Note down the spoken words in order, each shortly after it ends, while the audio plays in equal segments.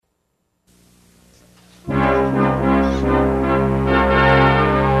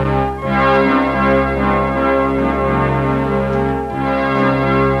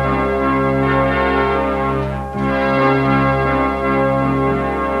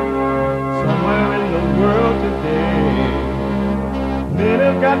Men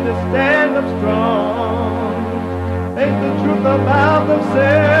have got to stand up strong, face the truth about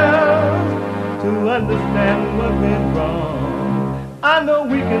themselves, to understand what went wrong. I know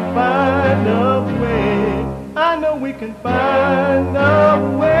we can find a way. I know we can find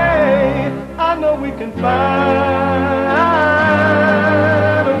a way. I know we can find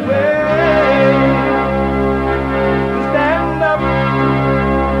a way to stand up,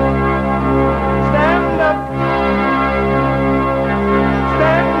 stand up,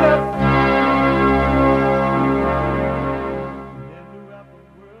 stand up.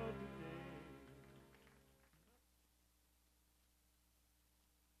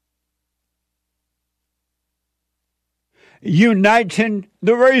 Uniting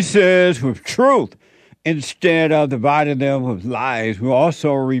the races with truth instead of dividing them with lies. We're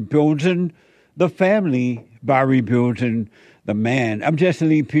also rebuilding the family by rebuilding the man. I'm Jesse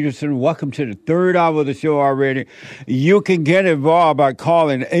Lee Peterson. Welcome to the third hour of the show already. You can get involved by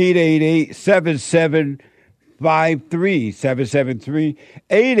calling 888-7753,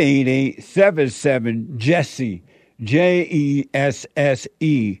 773-888-77-JESSE,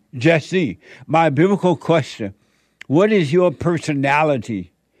 Jesse, Jesse. My biblical question: what is your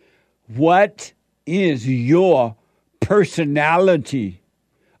personality? What is your personality?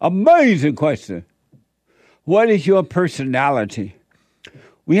 Amazing question. What is your personality?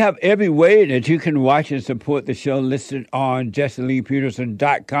 We have every way that you can watch and support the show listed on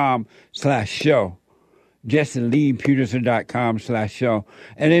JesseLeePeterson.com/show. JesseLeePeterson.com/show.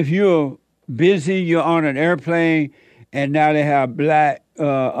 And if you're busy, you're on an airplane, and now they have black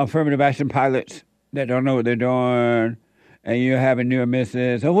affirmative action pilots that don't know what they're doing, and you're having near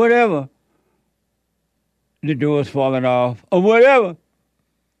misses, or whatever, the door's falling off, or whatever,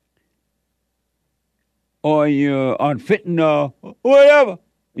 or you're on fentanyl, or whatever,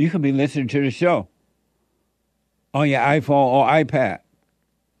 you can be listening to the show on your iPhone or iPad.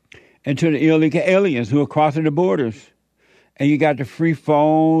 And to the illegal aliens who are crossing the borders, and you got the free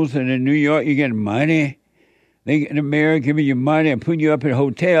phones, and in New York, you're getting money. The mayor giving you money and putting you up in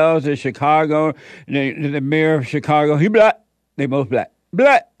hotels in Chicago. The mayor of Chicago, he black. They both black.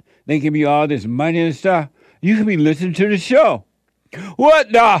 Black. They give you all this money and stuff. You can be listening to the show.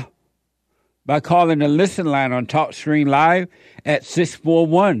 What the? By calling the listen line on TalkStream Live at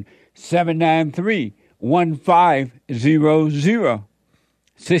 641-793-1500.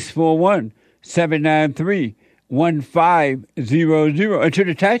 641-793-1500. And to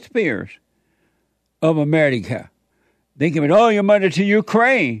the taxpayers of America, they giving all your money to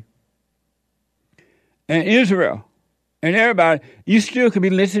Ukraine and Israel and everybody. You still can be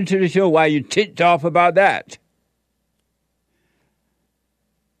listening to the show while you're ticked off about that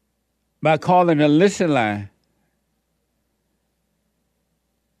by calling the listen line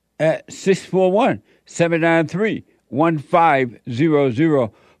at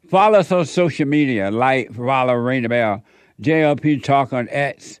 641-793-1500. Follow us on social media, like, follow, ring the bell, JLP Talk on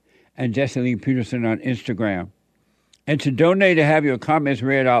X, and Jesse Lee Peterson on Instagram. And to donate to have your comments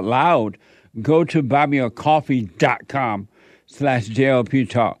read out loud, go to buymeacoffee.com/JLP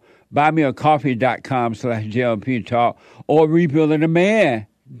Talk, buymeacoffee.com/JLP Talk, or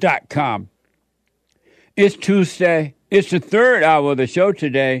rebuildingtheman.com. It's Tuesday. It's the third hour of the show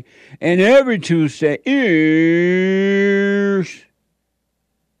today, and every Tuesday is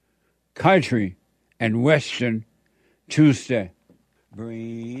Country and Western Tuesday.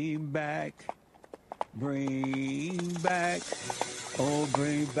 Bring back, oh,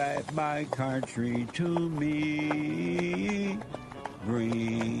 bring back my country to me.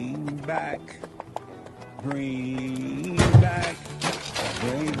 Bring back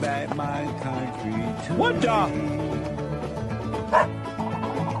my country to What me. the?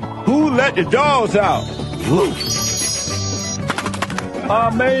 Who let the dogs out? Woo.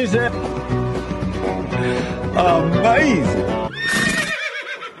 Amazing.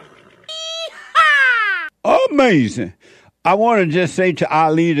 Amazing. I want to just say to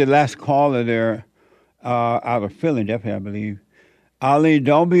Ali, the last caller there, out of Philadelphia, I believe. Ali,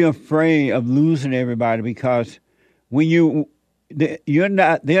 don't be afraid of losing everybody, because when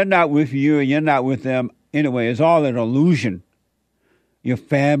they're not with you and you're not with them anyway. It's all an illusion. Your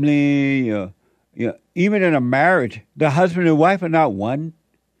family, even in a marriage, the husband and wife are not one.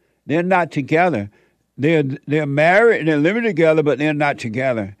 They're not together. They're married and they're living together, but they're not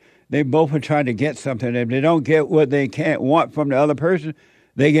together. They both are trying to get something. If they don't get what they can't want from the other person,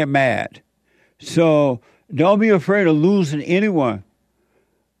 they get mad. So don't be afraid of losing anyone.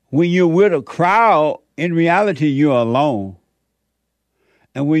 When you're with a crowd, in reality, you're alone.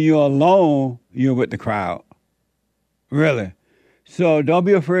 And when you're alone, you're with the crowd. Really. So don't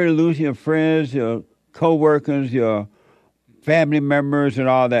be afraid of losing your friends, your co-workers, your family members and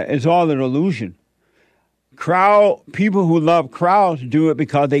all that. It's all an illusion. People who love crowds do it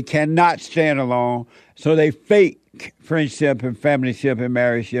because they cannot stand alone, so they fake friendship and familyship and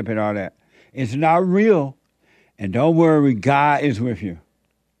marriageship and all that. It's not real, and don't worry, God is with you.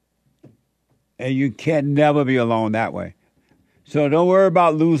 And you can never be alone that way. So don't worry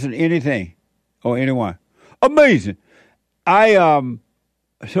about losing anything or anyone. Amazing. So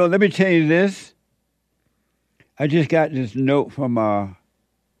let me tell you this. I just got this note from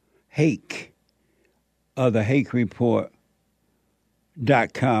Hake of the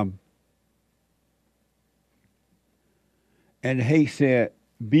HakeReport.com. And Hake said,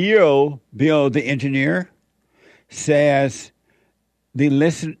 Bill, the engineer, says the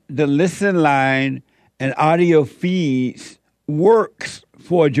listen line and audio feeds works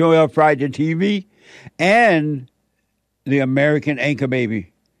for Joel Friday TV and the American Anchor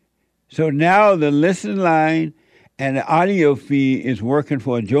Baby. So now the listen line and the audio feed is working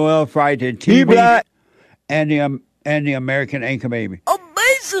for Joel Friday TV and the American Anchor Baby.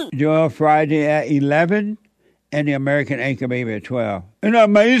 Amazing! Joel Friday at 11 and the American Anchor Baby at 12. Isn't that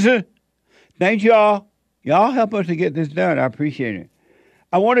amazing? Thank y'all. Y'all help us to get this done. I appreciate it.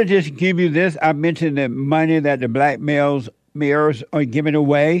 I want to just give you this. I mentioned the money that the black mayors are giving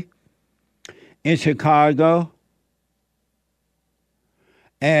away in Chicago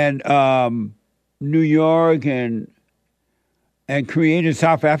and New York and creating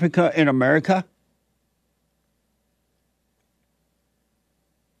South Africa in America.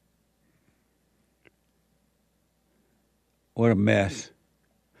 What a mess.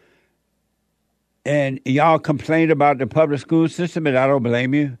 And y'all complain about the public school system, and I don't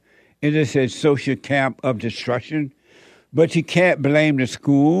blame you. It is a social camp of destruction. But you can't blame the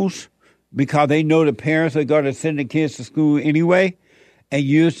schools because they know the parents are going to send the kids to school anyway and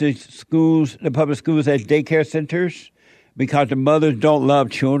use the public schools as daycare centers because the mothers don't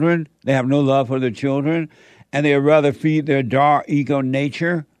love children. They have no love for their children, and they would rather feed their dark ego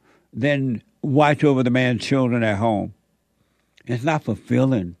nature than watch over the man's children at home. It's not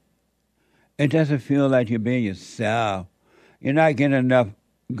fulfilling. It doesn't feel like you're being yourself. You're not getting enough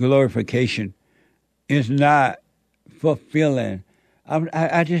glorification. It's not fulfilling.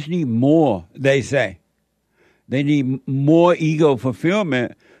 I just need more, they say. They need more ego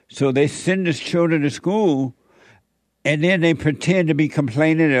fulfillment, so they send these children to school, and then they pretend to be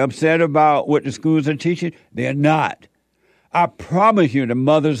complaining and upset about what the schools are teaching. They're not. I promise you the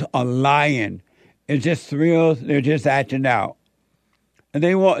mothers are lying. It's just thrills. They're just acting out. And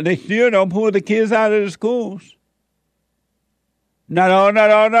they still don't pull the kids out of the schools. Not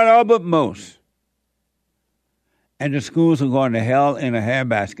all, but most. And the schools are going to hell in a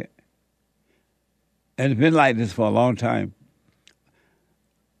handbasket. And it's been like this for a long time.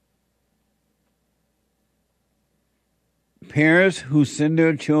 Parents who send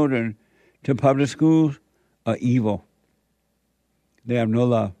their children to public schools are evil. They have no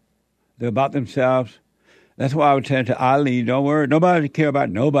love. They're about themselves. That's why I would tell to Ali, don't worry, nobody care about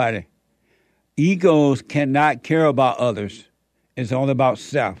nobody. Egos cannot care about others. It's all about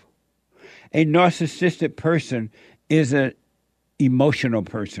self. A narcissistic person is an emotional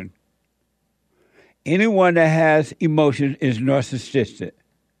person. Anyone that has emotions is narcissistic.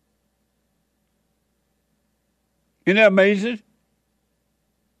 Isn't that amazing?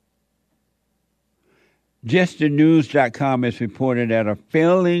 JustTheNews.com has reported that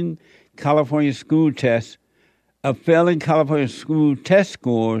failing California school test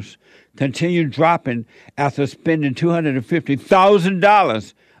scores continue dropping after spending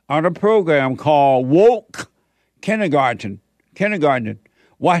 $250,000 on a program called Woke Kindergarten.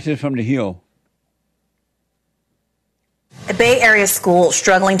 Watch this from the Hill. A Bay Area school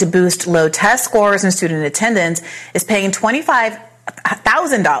struggling to boost low test scores and student attendance is paying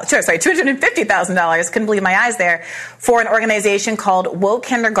 $250,000, couldn't believe my eyes there, for an organization called Woke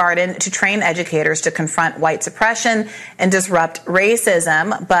Kindergarten to train educators to confront white suppression and disrupt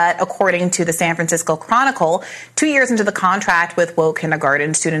racism. But according to the San Francisco Chronicle, 2 years into the contract with Woke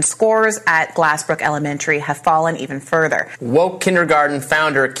Kindergarten, student scores at Glassbrook Elementary have fallen even further. Woke Kindergarten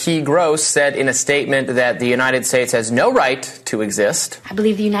founder Key Gross said in a statement that the United States has no right to exist. I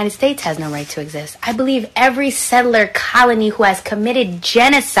believe the United States has no right to exist. I believe every settler colony who has committed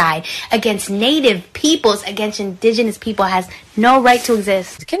genocide against native peoples, against indigenous people, has no right to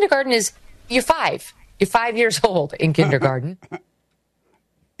exist. Kindergarten is, you're 5. You're 5 years old in kindergarten.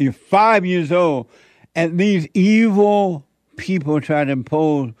 You're 5 years old. And these evil people try to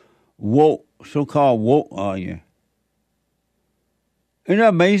impose woke, so-called woke on you. Isn't that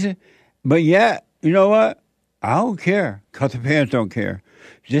amazing? But yet, you know what? I don't care because the parents don't care.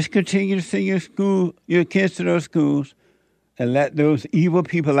 Just continue to send your kids to those schools. and let those evil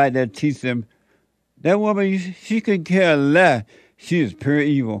people like that teach them. That woman, she could care less. She is pure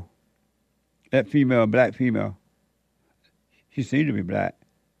evil. That female, black female. She seemed to be black.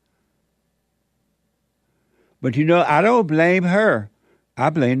 But I don't blame her. I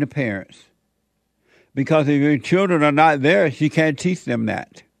blame the parents. Because if your children are not there, she can't teach them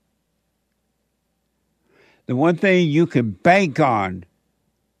that. The one thing you can bank on,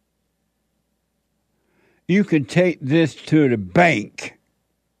 you can take this to the bank.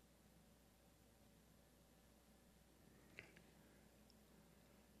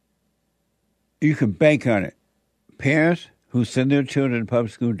 You can bank on it. Parents who send their children to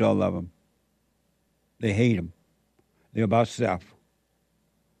public school don't love them. They hate them. They're about self.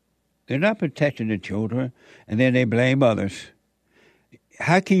 They're not protecting the children, and then they blame others.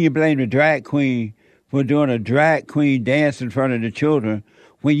 How can you blame the drag queen for doing a drag queen dance in front of the children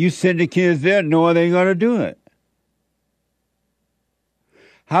when you send the kids there knowing they're going to do it?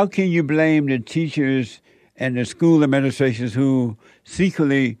 How can you blame the teachers and the school administrations who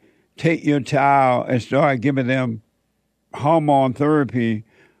secretly take your child and start giving them hormone therapy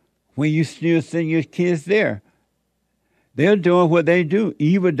when you still send your kids there? They're doing what they do.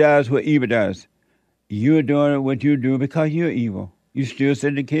 Evil does what evil does. You're doing what you do because you're evil. You still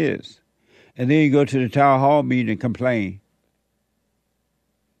send the kids. And then you go to the town hall meeting and complain.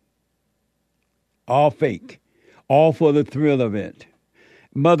 All fake. All for the thrill of it.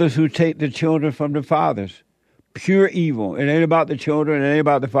 Mothers who take the children from the fathers. Pure evil. It ain't about the children. It ain't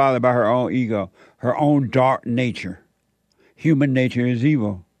about the father, about her own ego. Her own dark nature. Human nature is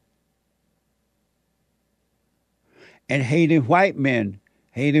evil. And hating white men,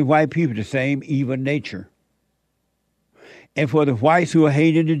 hating white people, the same evil nature. And for the whites who are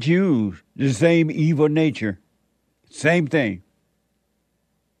hating the Jews, the same evil nature. Same thing.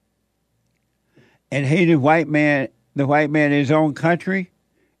 And hating the white man in his own country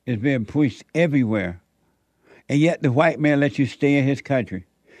is being pushed everywhere. And yet the white man lets you stay in his country.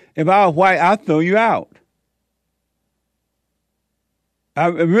 If I was white, I'd throw you out.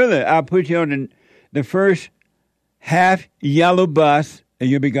 I'll put you on the first half yellow bus and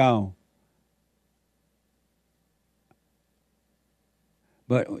you'll be gone.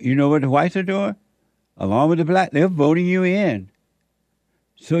 But you know what the whites are doing? Along with the black, they're voting you in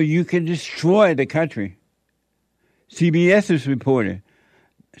so you can destroy the country. CBS is reporting.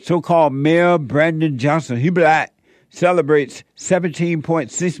 So-called Mayor Brandon Johnson, he black, celebrates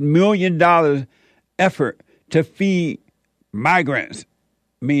 $17.6 million effort to feed migrants,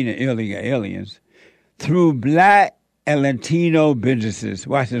 meaning illegal aliens, through black and Latino businesses.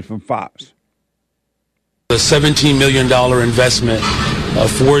 Watch this from Fox. The $17 million investment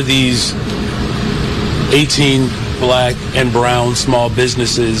for these 18 black and brown small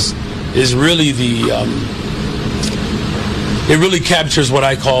businesses is really it really captures what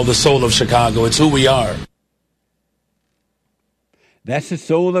I call the soul of Chicago. It's who we are. That's the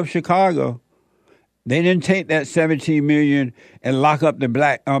soul of Chicago. They didn't take that $17 million and lock up the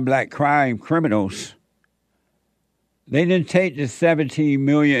black crime criminals. They didn't take the $17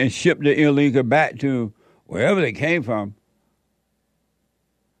 million and ship the illegal back to wherever they came from.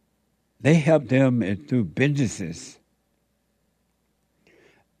 They helped them through businesses.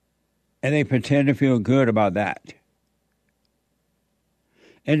 And they pretend to feel good about that.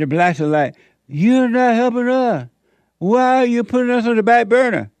 And the blacks are like, you're not helping us. Why are you putting us on the back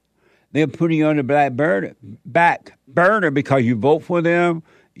burner? They're putting you on the back burner because you vote for them,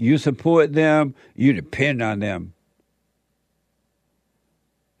 you support them, you depend on them.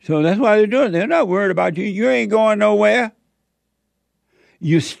 So that's why they're doing it. They're not worried about you. You ain't going nowhere.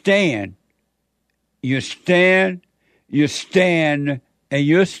 You stand. You stand. You stand. And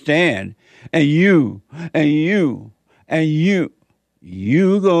you stand. And you. And you. And you.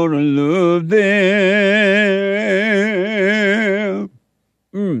 You gonna love them.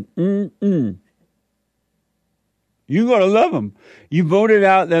 You gonna love them. You voted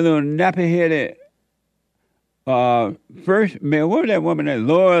out that little nappy-headed first man. What was that woman? That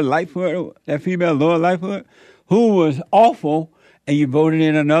Laura Lightfoot, that female Laura Lightfoot, who was awful, and you voted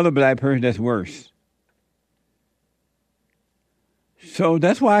in another black person that's worse. So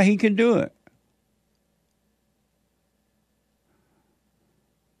that's why he can do it.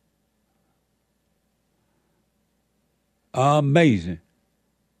 Amazing.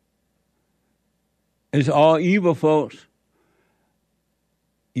 It's all evil, folks.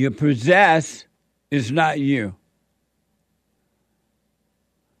 You possess is not you.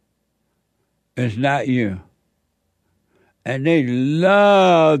 It's not you. And they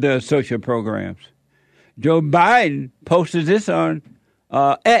love their social programs. Joe Biden posted this on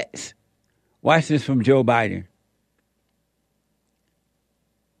X. Watch this from Joe Biden.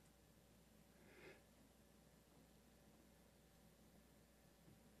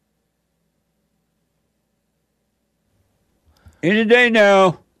 Any day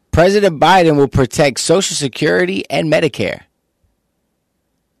now. President Biden will protect Social Security and Medicare.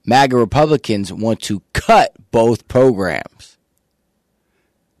 MAGA Republicans want to cut both programs.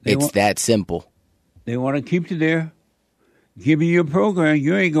 It's that simple. They want to keep you there. Give you your program.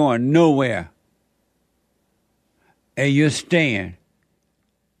 You ain't going nowhere. And you're staying.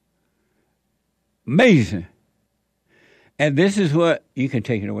 Amazing. And this is what, you can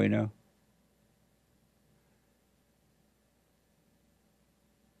take it away now.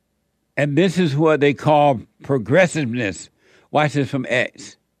 And this is what they call progressiveness. Watch this from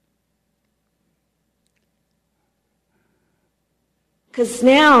X. Because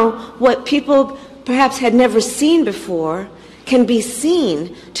now what people perhaps had never seen before can be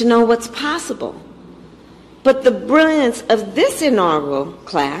seen to know what's possible. But the brilliance of this inaugural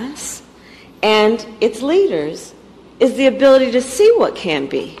class and its leaders is the ability to see what can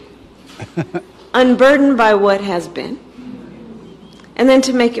be, unburdened by what has been, and then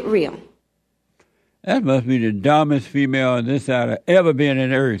to make it real. That must be the dumbest female on this side of ever been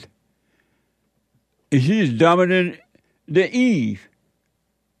on earth. And she's dumber than Eve.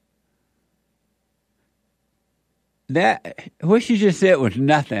 That, what she just said was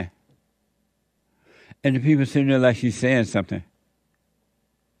nothing. And the people sitting there like she's saying something.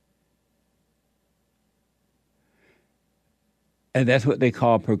 And that's what they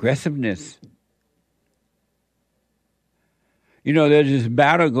call progressiveness. You know, there's this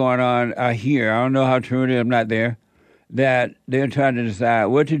battle going on here. I don't know how true it is. I'm not there. That they're trying to decide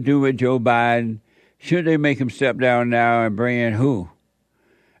what to do with Joe Biden. Should they make him step down now and bring in who?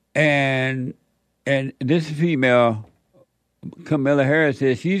 And this female, Kamala Harris,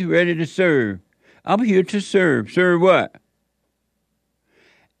 says she's ready to serve. I'm here to serve. Serve what?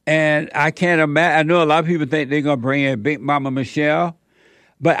 And I can't imagine. I know a lot of people think they're going to bring in Big Mama Michelle,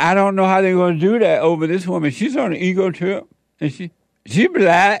 but I don't know how they're going to do that over this woman. She's on an ego trip, and she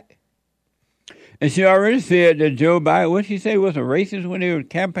black. And she already said that Joe Biden, what did she say, was a racist when they were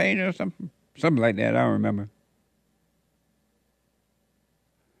campaigning or something? Something like that. I don't remember.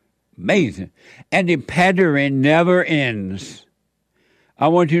 Amazing. And the pandering never ends. I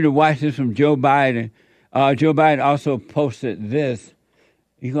want you to watch this from Joe Biden. Joe Biden also posted this.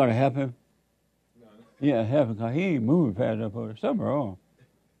 You going to help him? No. Yeah, help him, because he ain't moving fast up over. Something wrong.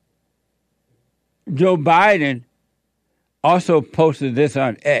 Joe Biden also posted this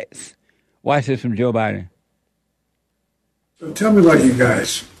on X. Watch this from Joe Biden. So tell me about you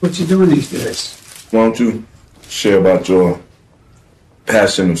guys. What you doing these days? Why don't you share about your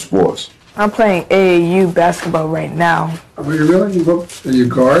passion of sports? I'm playing AAU basketball right now. Are you really? Are you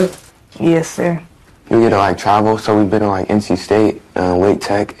guard? Yes, sir. We get to like travel, so we've been to like NC State, Wake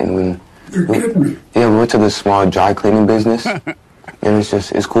Tech, and You're kidding me. Yeah, we went to this small dry cleaning business, and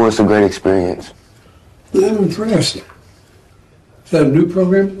it's cool. It's a great experience. I'm impressed. Is that a new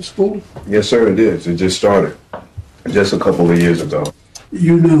program at the school? Yes, sir, it is. It just started just a couple of years ago.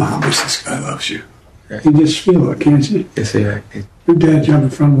 You know how much this guy loves you. You just feel it, can't you? Yes, sir. Your dad jumped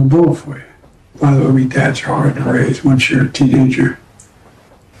in front of a bull for you. By the way, we dads are hard to raise. Once you're a teenager,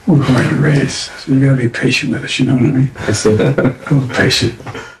 we're hard to raise. So you gotta be patient with us, you know what I mean? Yes, sir. A little patient.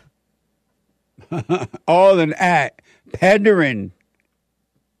 All an act. Pandering.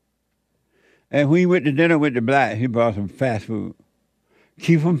 And when he went to dinner with the black, he brought some fast food.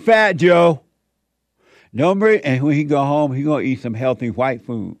 Keep him fat, Joe. Don't bring, and when he go home, he gonna eat some healthy white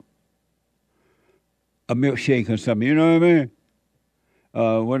food. A milkshake or something, you know what I mean?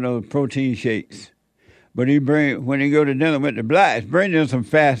 One of those protein shakes. But when he go to dinner with the blacks, bring them some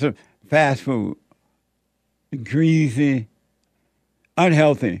fast food. Greasy,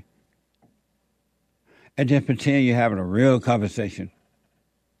 unhealthy. And just pretend you're having a real conversation.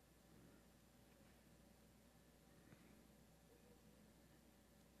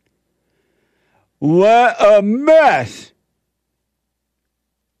 What a mess!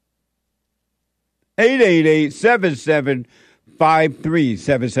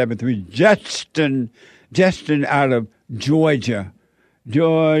 888-7753-773. Justin out of Georgia.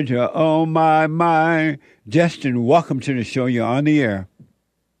 Georgia, oh my mind. Justin, welcome to the show. You're on the air.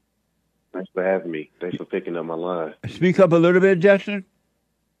 Thanks for having me. Thanks for picking up my line. Speak up a little bit, Justin.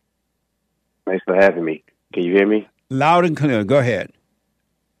 Thanks for having me. Can you hear me? Loud and clear. Go ahead.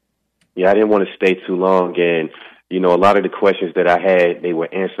 Yeah, I didn't want to stay too long, and a lot of the questions that I had, they were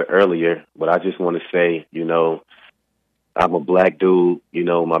answered earlier, but I just want to say, I'm a black dude,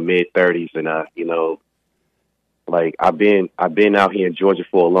 my mid-30s, and I've been out here in Georgia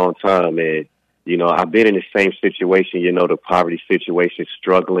for a long time, and, I've been in the same situation, the poverty situation,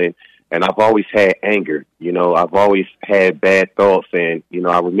 struggling, and I've always had anger, I've always had bad thoughts, and,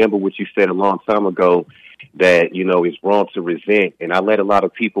 I remember what you said a long time ago, that, you know, it's wrong to resent. And I let a lot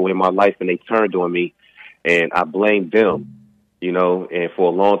of people in my life and they turned on me and I blamed them. You know, and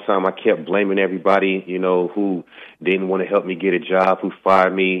for a long time, I kept blaming everybody, you know, who didn't want to help me get a job, who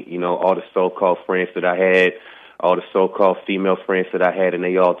fired me, you know, all the so-called friends that I had, all the so-called female friends that I had, and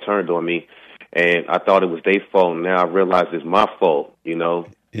they all turned on me. And I thought it was their fault. Now I realize it's my fault, you know,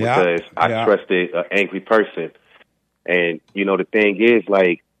 because I trusted an angry person. And, you know, the thing is,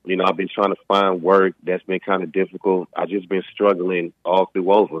 like, you know, I've been trying to find work that's been kind of difficult. I've just been struggling all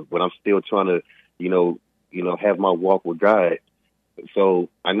through over, but I'm still trying to, you know, have my walk with God. So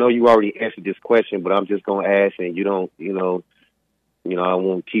I know you already answered this question, but I'm just going to ask, and you don't, I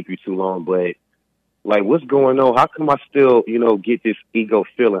won't keep you too long, but like, what's going on? How come I still, you know, get this ego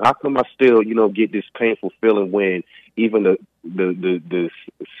feeling? How come I still, you know, get this painful feeling when even the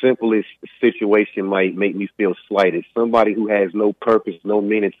simplest situation might make me feel slighted? Somebody who has no purpose, no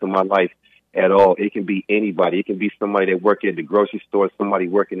meaning to my life at all. It can be anybody. It can be somebody that works at the grocery store, somebody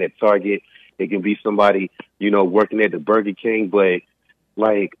working at Target. It can be somebody, you know, working at the Burger King. But,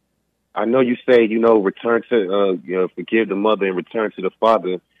 like, I know you say, you know, return to, forgive the mother and return to the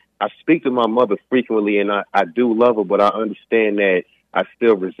father. I speak to my mother frequently, and I do love her, but I understand that I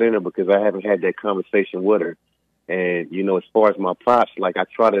still resent her because I haven't had that conversation with her. And, you know, as far as my pops, like, I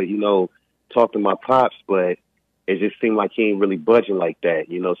try to, you know, talk to my pops, but it just seemed like he ain't really budging like that,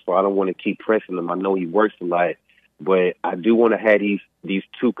 you know, so I don't want to keep pressing him. I know he works a lot, but I do want to have these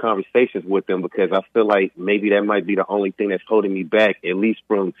two conversations with them because I feel like maybe that might be the only thing that's holding me back, at least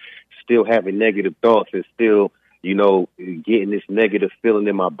from still having negative thoughts and still, you know, getting this negative feeling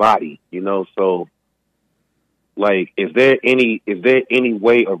in my body, you know. So, like, is there any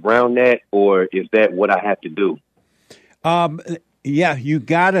way around that, or is that what I have to do? Yeah, you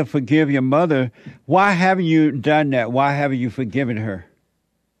got to forgive your mother. Why haven't you done that? Why haven't you forgiven her?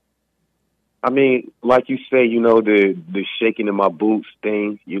 I mean, like you say, you know, the shaking in my boots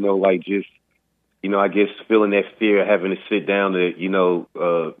thing, you know, like just, you know, I guess feeling that fear of having to sit down to, you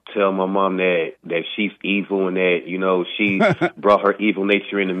know, tell my mom that she's evil and that, you know, she brought her evil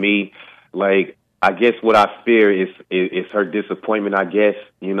nature into me. Like, I guess what I fear is her disappointment, I guess,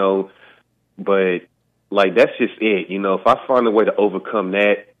 you know, but like, that's just it. You know, if I find a way to overcome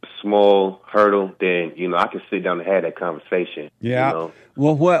that small hurdle, then, you know, I can sit down and have that conversation. Yeah. You know?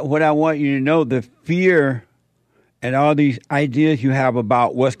 Well, what I want you to know, the fear and all these ideas you have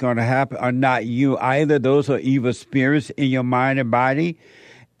about what's going to happen are not you either. Those are evil spirits in your mind and body,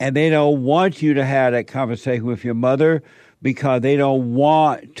 and they don't want you to have that conversation with your mother because they don't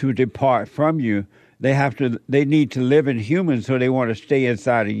want to depart from you. They need to live in humans, so they want to stay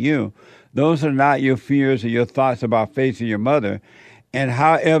inside of you. Those are not your fears or your thoughts about facing your mother. And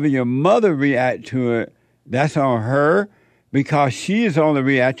however your mother react to it, that's on her, because she is only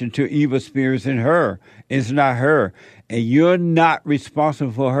reacting to evil spirits in her. It's not her. And you're not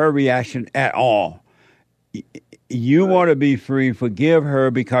responsible for her reaction at all. You want to be free, forgive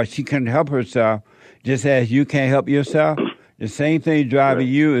her because she can help herself, just as you can't help yourself. The same thing driving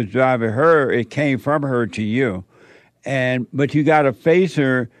you is driving her. It came from her to you. But you got to face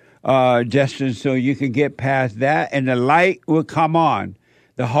her, Justin, so you can get past that, and the light will come on.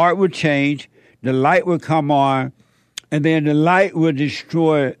 The heart will change. The light will come on. And then the light will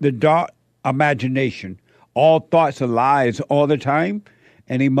destroy the dark imagination. All thoughts are lies all the time,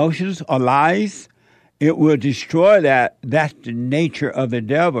 and emotions are lies. It will destroy that. That's the nature of the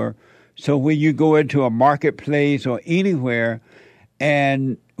devil. So when you go into a marketplace or anywhere,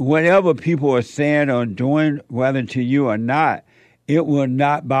 and whatever people are saying or doing, whether to you or not, it will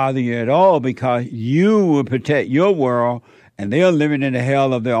not bother you at all because you will protect your world, and they're living in the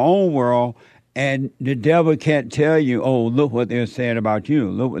hell of their own world. And the devil can't tell you, oh, look what they're saying about you.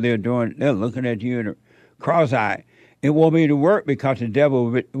 Look what they're doing. They're looking at you in a cross-eye. It won't be to work because the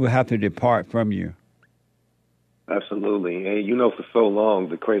devil will have to depart from you. Absolutely. And, you know, for so long,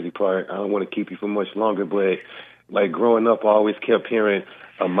 the crazy part, I don't want to keep you for much longer, but, like, growing up, I always kept hearing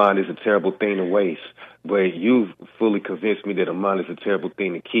a mind is a terrible thing to waste. But you've fully convinced me that a mind is a terrible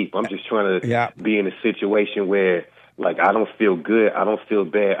thing to keep. I'm just trying to be in a situation where, like, I don't feel good, I don't feel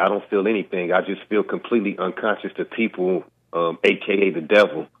bad, I don't feel anything. I just feel completely unconscious to people, a.k.a. the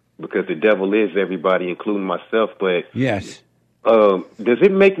devil, because the devil is everybody, including myself. But yes, does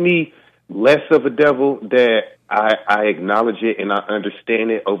it make me less of a devil that I acknowledge it and I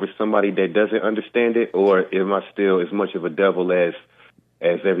understand it over somebody that doesn't understand it, or am I still as much of a devil as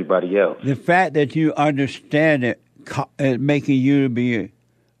everybody else? The fact that you understand it is making you to be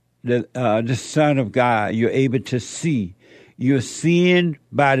the Son of God. You're able to see. You're seeing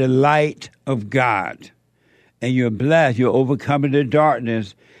by the light of God. And you're blessed. You're overcoming the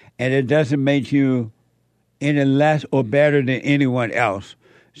darkness. And it doesn't make you any less or better than anyone else.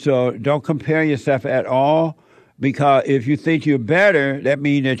 So don't compare yourself at all, because if you think you're better, that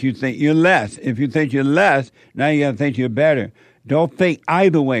means that you think you're less. If you think you're less, now you got to think you're better. Don't think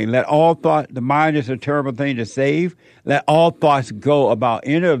either way. Let all thought, the mind is a terrible thing to save. Let all thoughts go about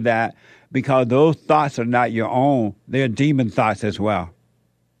any of that, because those thoughts are not your own. They're demon thoughts as well.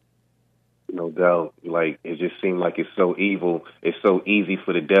 No doubt. Like, it just seemed like it's so evil. It's so easy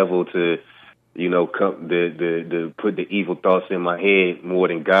for the devil to, come to put the evil thoughts in my head more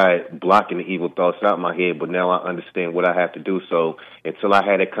than God blocking the evil thoughts out my head. But now I understand what I have to do. So until I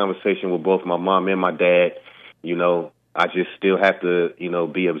had that conversation with both my mom and my dad, I just still have to,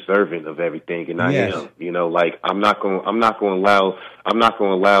 be observant of everything, and I am. I'm not going to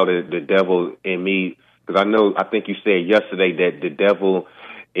allow the devil in me, because I think you said yesterday that the devil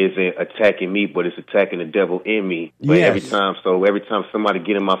isn't attacking me, but it's attacking the devil in me. But every time somebody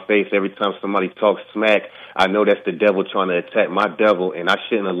get in my face, every time somebody talks smack, I know that's the devil trying to attack my devil, and I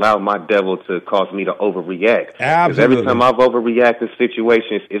shouldn't allow my devil to cause me to overreact. Because every time I've overreacted in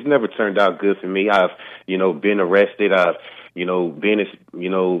situations, it's never turned out good for me. I've, been arrested. I've, been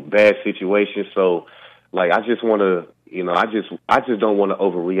in, bad situations. So, like, I just want to, I just don't want to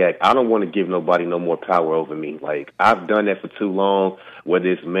overreact. I don't want to give nobody no more power over me. Like, I've done that for too long, whether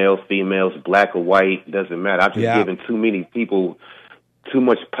it's males, females, black or white, doesn't matter. I've just given too many people too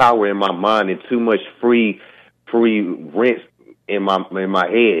much power in my mind and too much free rent in my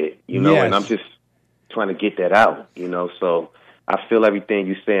head, and I'm just trying to get that out, So I feel everything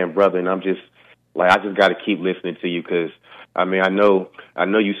you're saying, brother, and I'm just like, I just got to keep listening to you, because I know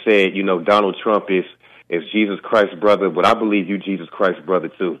you said, Donald Trump is Jesus Christ's brother, but I believe you Jesus Christ's brother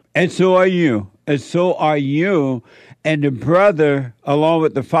too. And so are you. And the brother, along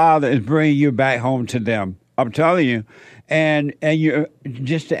with the father, is bringing you back home to them. I'm telling you. And you,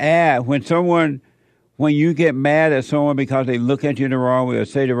 just to add, when you get mad at someone because they look at you the wrong way or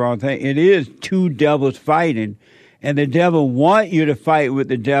say the wrong thing, it is two devils fighting. And the devil want you to fight with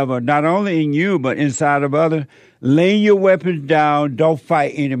the devil, not only in you, but inside of others. Lay your weapons down. Don't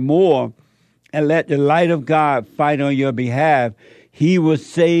fight anymore. And let the light of God fight on your behalf. He will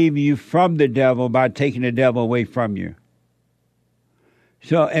save you from the devil by taking the devil away from you.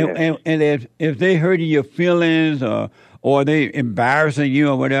 So, and if they hurting your feelings or they embarrassing you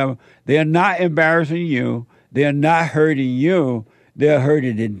or whatever, they're not embarrassing you. They're not hurting you. They're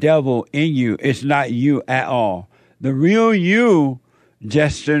hurting the devil in you. It's not you at all. The real you,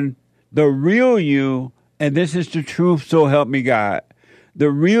 Justin, the real you, and this is the truth, so help me God. The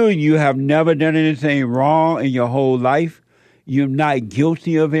real you have never done anything wrong in your whole life. You're not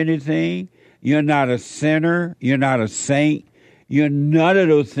guilty of anything. You're not a sinner. You're not a saint. You're none of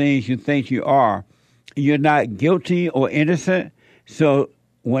those things you think you are. You're not guilty or innocent. So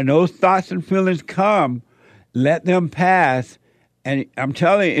when those thoughts and feelings come, let them pass. And I'm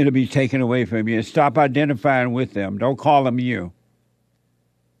telling you, it'll be taken away from you. And stop identifying with them. Don't call them you.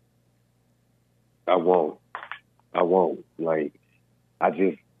 I won't. Like, I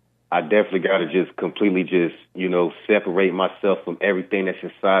definitely got to just completely just, separate myself from everything that's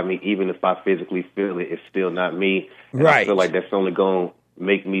inside me. Even if I physically feel it, it's still not me. And I feel like that's only going to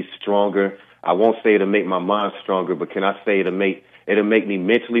make me stronger. I won't say it'll make my mind stronger, but can I say it'll make me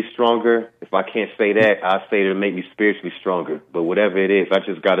mentally stronger? If I can't say that, I'll say it'll make me spiritually stronger. But whatever it is, I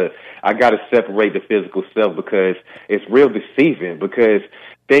gotta separate the physical self, because it's real deceiving, because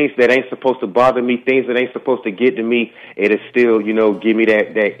things that ain't supposed to bother me, things that ain't supposed to get to me, it'll still, give me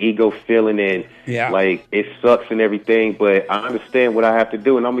that ego feeling, and like, it sucks and everything, but I understand what I have to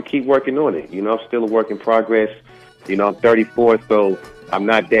do, and I'm gonna keep working on it. I'm still a work in progress. I'm 34, so I'm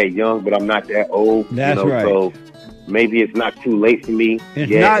not that young, but I'm not that old. That's right. So maybe it's not too late for me.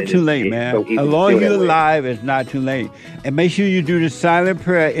 It's not too late, man. So as long as you're alive, it's not too late. And make sure you do the silent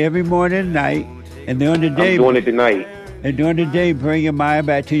prayer every morning and night. And during the day, I'm doing it tonight. And during the day, bring your mind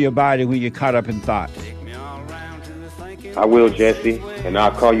back to your body when you're caught up in thoughts. I will, Jesse, and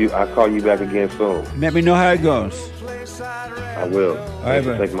I'll call you back again soon. Let me know how it goes. I will. All right,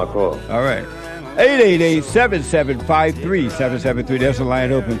 bro. Take my call. All right. 888-775-3773. That's the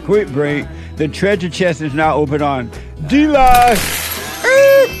line open. Quick break. The treasure chest is now open on D-Line.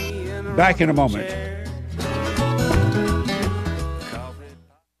 Back in a moment.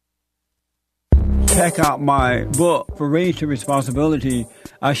 Check out my book, For Raised to Responsibility.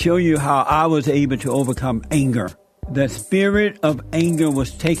 I show you how I was able to overcome anger. The spirit of anger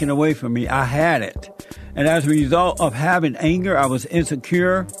was taken away from me. I had it. And as a result of having anger, I was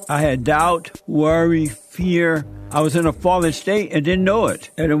insecure. I had doubt, worry, fear. I was in a fallen state and didn't know it.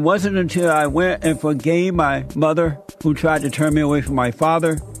 And it wasn't until I went and forgave my mother, who tried to turn me away from my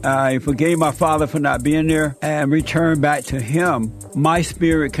father. I forgave my father for not being there and returned back to him. My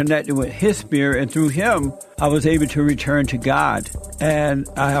spirit connected with his spirit, and through him, I was able to return to God. And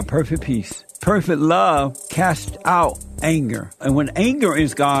I have perfect peace. Perfect love casts out anger. And when anger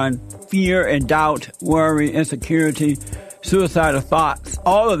is gone, fear and doubt, worry, insecurity, suicidal thoughts,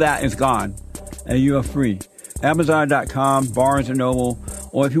 all of that is gone. And you are free. Amazon.com, Barnes & Noble,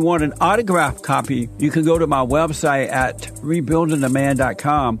 or if you want an autographed copy, you can go to my website at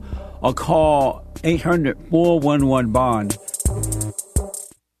rebuildingtheman.com or call 800-411-BOND.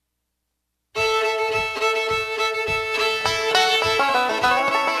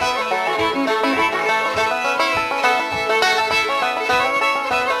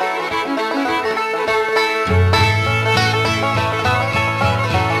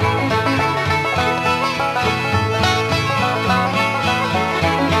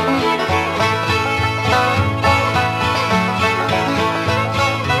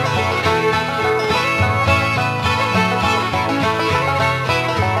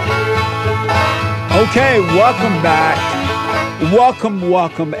 Okay, welcome back. Welcome.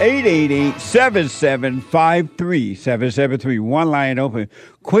 888-7753-773. One line open.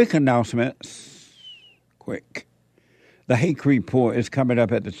 Quick announcements. Quick. The Hake Report is coming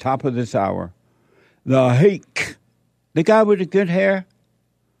up at the top of this hour. The Hake. The guy with the good hair.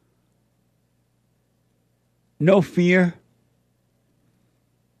 No fear.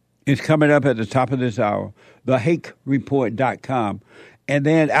 Is coming up at the top of this hour. TheHakeReport.com. And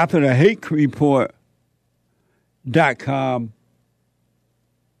then after the Hake Report, .com,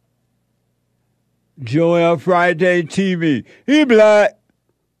 Joel Friday TV. He black.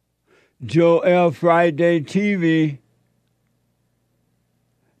 Joel Friday TV,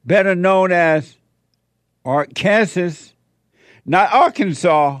 better known as Arkansas, not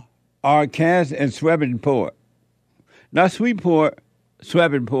Arkansas, Arkansas and Shreveport. Not Sweetport,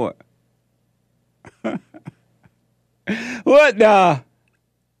 Shreveport. What the?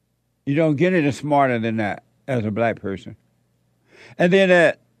 You don't get any smarter than that as a black person. And then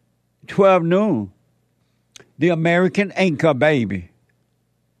at 12 noon, the American Anchor Baby.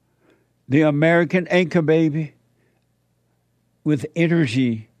 The American Anchor Baby with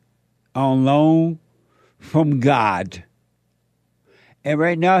energy on loan from God. And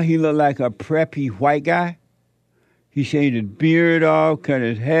right now he look like a preppy white guy. He shaved his beard off, cut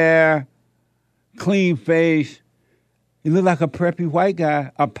his hair, clean face. He look like a preppy white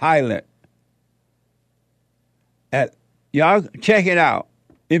guy, a pilot. Y'all check it out.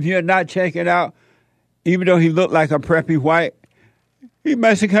 If you're not checking it out, even though he looked like a preppy white, he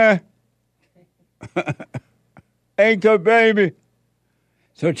Mexican. Anchor Baby.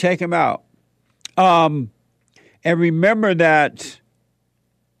 So check him out. And remember that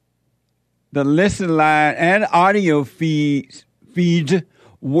the listen line and audio feeds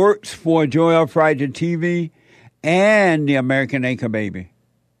works for Joel Friday TV and the American Anchor Baby.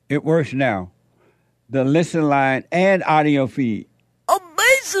 It works now. The listen line and audio feed.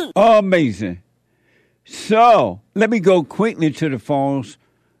 Amazing. Amazing. So let me go quickly to the phones.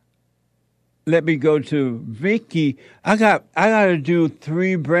 Let me go to Vicky. I got to do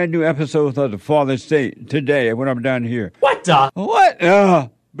 3 brand new episodes of The Fallen State today when I'm done here. What the?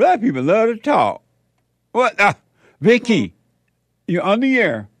 What? Black people love to talk. What? Vicky, you're on the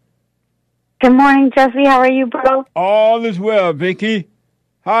air. Good morning, Jesse. How are you, bro? All is well, Vicky.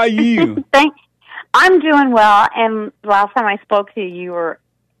 How are you? I'm doing well. And last time I spoke to you,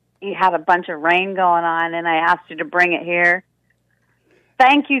 you had a bunch of rain going on, and I asked you to bring it here.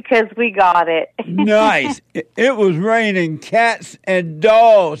 Thank you, because we got it. Nice. It was raining cats and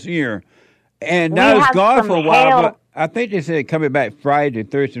dogs here. And now it's gone for a while, but I think they said it's coming back Thursday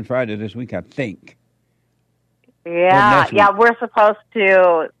and Friday this week, I think. Yeah, we're supposed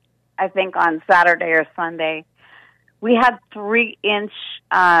to, I think, on Saturday or Sunday. We had 3-inch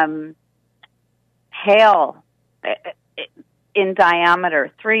hail in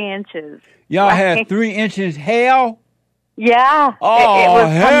diameter, 3 inches. Y'all had 3 inches hail? Yeah. Oh, it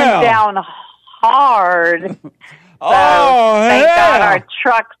was coming down hard. So thank God our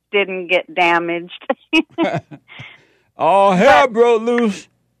trucks didn't get damaged. All hell broke loose.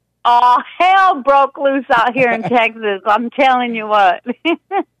 All hell broke loose out here in Texas. I'm telling you what.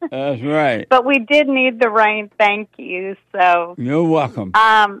 That's right. But we did need the rain. Thank you. So you're welcome.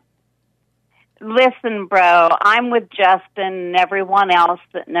 Listen, bro, I'm with Justin and everyone else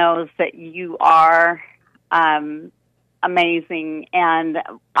that knows that you are amazing, and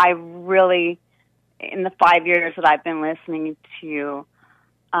I really in the 5 years that I've been listening to you.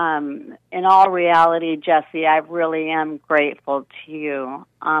 In all reality, Jesse, I really am grateful to you.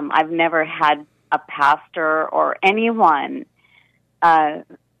 I've never had a pastor or anyone that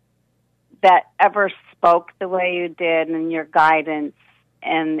ever spoke the way you did and your guidance.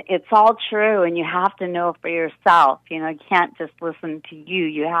 And it's all true, and you have to know for yourself. You know, you can't just listen to you.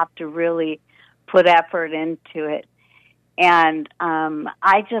 You have to really put effort into it. And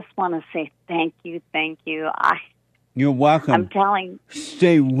I just want to say thank you. You're welcome. I'm telling.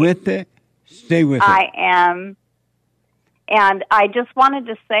 Stay with it. Stay with it. I am. And I just wanted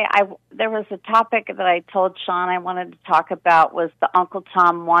to say, there was a topic that I told Sean I wanted to talk about was the Uncle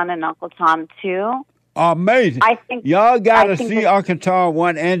Tom 1 and Uncle Tom 2. Amazing. I think y'all got to see Uncle Tom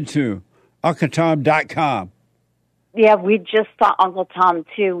 1 and 2. UncleTom.com. Yeah, we just saw Uncle Tom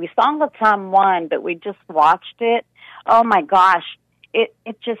 2. We saw Uncle Tom 1, but we just watched it. Oh, my gosh. It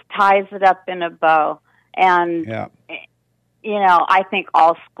just ties it up in a bow. And, you know, I think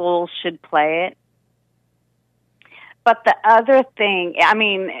all schools should play it. But the other thing, I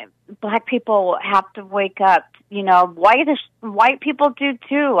mean, black people have to wake up. You know, white people do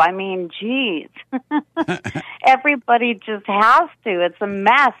too. I mean, geez. Everybody just has to. It's a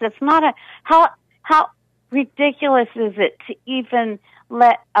mess. It's not a... How ridiculous is it to even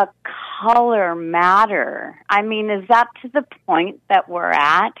let a color matter? I mean, is that to the point that we're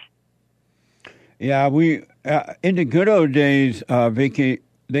at? Yeah, we in the good old days, Vicky,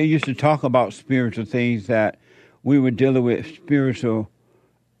 they used to talk about spiritual things that we were dealing with spiritual,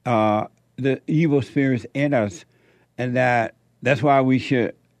 the evil spirits in us, and that's why we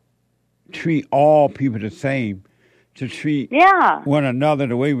should treat all people the same, to treat one another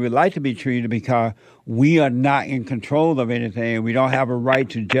the way we like to be treated, because we are not in control of anything. We don't have a right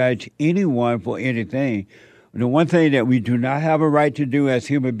to judge anyone for anything. The one thing that we do not have a right to do as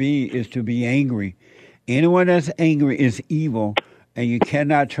human beings is to be angry. Anyone that's angry is evil, and you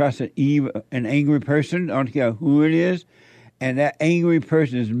cannot trust an angry person, I don't care who it is, and that angry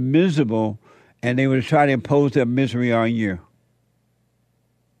person is miserable, and they would try to impose their misery on you.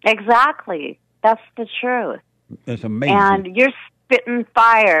 Exactly. That's the truth. It's amazing. And you're spitting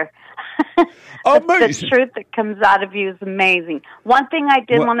fire. Amazing. The truth that comes out of you is amazing. One thing I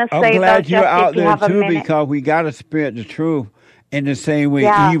did want to say, I'm glad you're out there too, minute. because we got to spread the truth in the same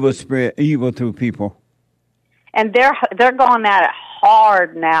way evil spread evil through people. And they're going at it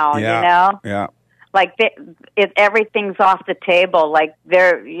hard now, you know? Yeah. Like everything's off the table. Like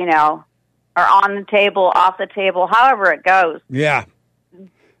they're, you know, are on the table, off the table, however it goes. Yeah.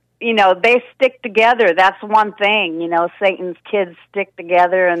 You know, they stick together. That's one thing. You know, Satan's kids stick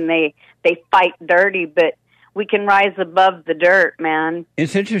together and they fight dirty, but we can rise above the dirt, man.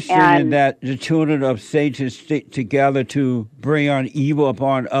 It's interesting that the children of Satan stick together to bring on evil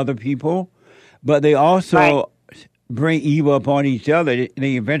upon other people, but they also bring evil upon each other.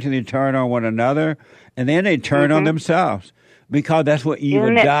 They eventually turn on one another, and then they turn on themselves, because that's what evil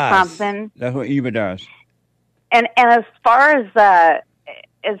Isn't it does. Something? That's what evil does. And as far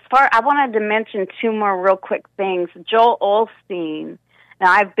I wanted to mention two more real quick things. Joel Osteen.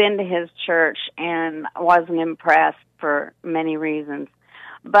 Now, I've been to his church and wasn't impressed for many reasons,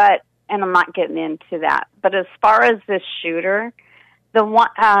 and I'm not getting into that. But as far as this shooter, the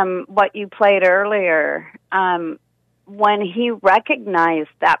one, what you played earlier, when he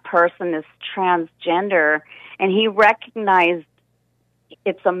recognized that person as transgender, and he recognized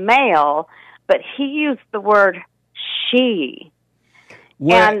it's a male, but he used the word she.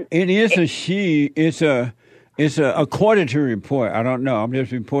 Well, and it is a she. It's according to report. I don't know. I'm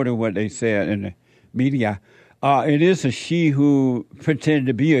just reporting what they said in the media. It is a she who pretended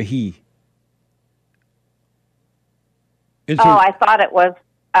to be a he. I thought it was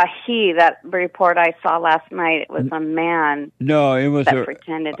a he. That report I saw last night, it was a man. No, it was that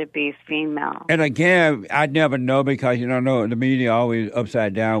pretended to be female. And again, I never know, because you don't know, the media always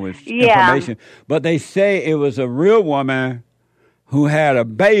upside down with information. But they say it was a real woman who had a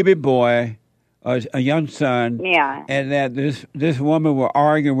baby boy, a young son, and that this woman was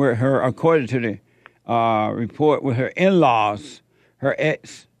arguing with her, according to the report, with her in-laws, her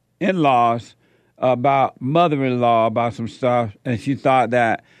ex-in-laws, about mother-in-law, about some stuff, and she thought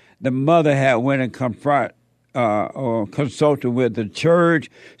that the mother had went and confront or consulted with the church.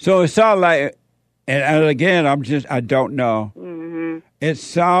 So it sounded like, and again, I don't know. Mm-hmm. It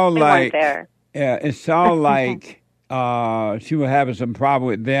sounded like, it sounded like she was having some problem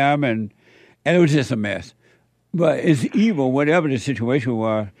with them, and it was just a mess. But it's evil. Whatever the situation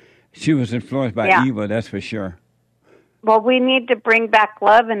was, she was influenced by evil, that's for sure. Well, we need to bring back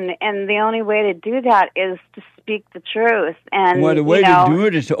love, and the only way to do that is to speak the truth. And well, the way to do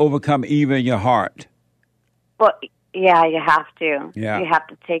it is to overcome evil in your heart. Well, yeah, you have to. Yeah. You have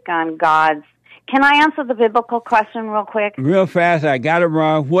to take on God's. Can I answer the biblical question real quick? Real fast, I got it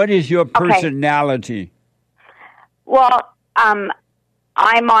wrong. What is your personality? Well, I'm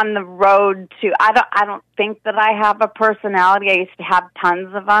on the road to. I don't think that I have a personality. I used to have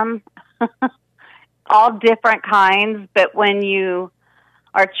tons of them, all different kinds. But when you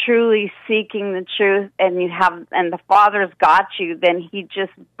are truly seeking the truth, and the Father's got you, then He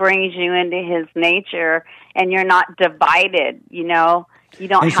just brings you into His nature, and you're not divided. You know, you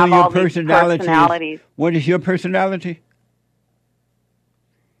don't and have so all these personalities. What is your personality?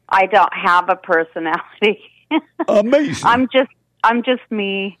 I don't have a personality. Amazing. I'm just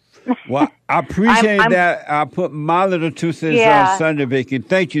me. Well, I appreciate that. I'll put my little 2 cents on Sunday, Vicky.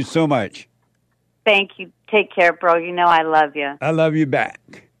 Thank you so much. Thank you. Take care, bro. You know I love you. I love you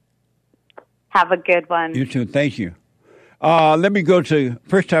back. Have a good one. You too. Thank you. Let me go to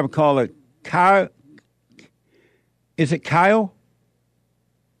first time caller, Kyle. Is it Kyle?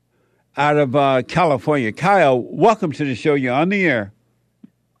 Out of California. Kyle, welcome to the show. You're on the air.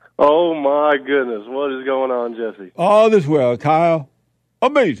 Oh, my goodness. What is going on, Jesse? All this well, Kyle.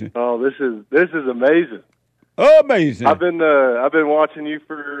 Amazing. Oh, this is amazing. Amazing. I've been watching you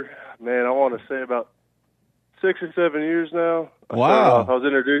for, man, I want to say about 6 or 7 years now. Wow. I was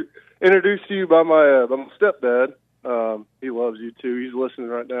introduced to you by my stepdad. He loves you too. He's listening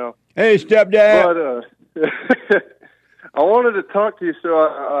right now. Hey, stepdad. But I wanted to talk to you. So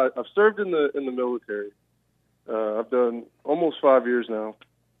I've served in the military. I've done almost 5 years now,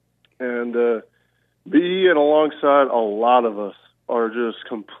 and being alongside a lot of us are just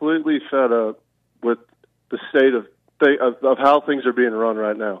completely fed up with the state of how things are being run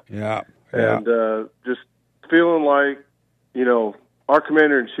right now. Yeah. And just feeling like, you know, our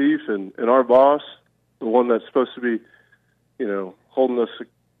commander-in-chief and our boss, the one that's supposed to be, you know, holding us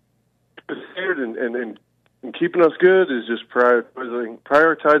prepared and keeping us good, is just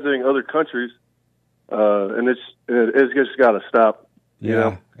prioritizing other countries, and it's just got to stop. You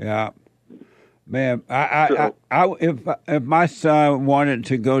know? Yeah. Man, if my son wanted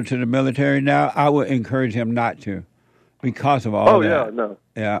to go to the military now, I would encourage him not to, because of all that. Oh yeah, no.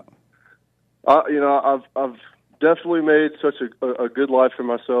 Yeah. You know, I've definitely made such a good life for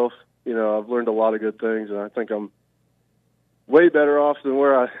myself. You know, I've learned a lot of good things, and I think I'm way better off than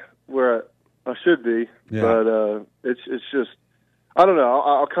where I should be. Yeah. But it's just, I don't know.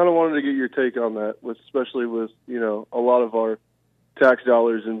 I kind of wanted to get your take on that, especially with, you know, a lot of our tax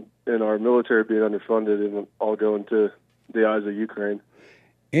dollars and our military being underfunded and all going to the eyes of Ukraine.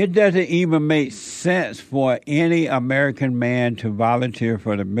 It doesn't even make sense for any American man to volunteer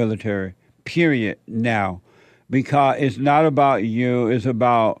for the military, period, now. Because it's not about you. It's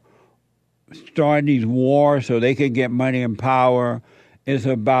about starting these wars so they can get money and power. It's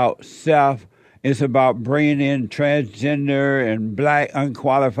about self. It's about bringing in transgender and black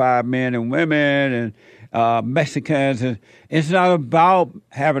unqualified men and women and Mexicans. And it's not about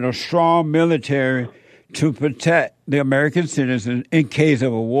having a strong military to protect the American citizens in case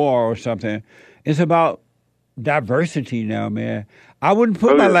of a war or something. It's about diversity now, man. I wouldn't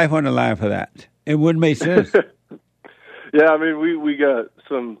put my life on the line for that. It wouldn't make sense. Yeah, I mean, we got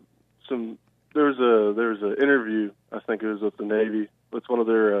some. There was an interview. I think it was with the Navy. With one of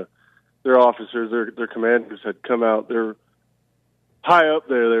their officers, their commanders had come out. They're high up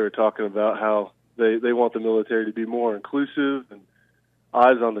there. They were talking about how they want the military to be more inclusive and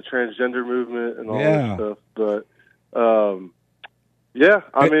eyes on the transgender movement and all that stuff. But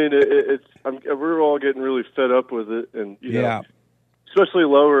I mean, we're all getting really fed up with it, and you know, especially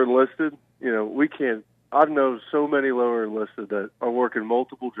lower enlisted. You know, we can't. I've known so many lower enlisted that are working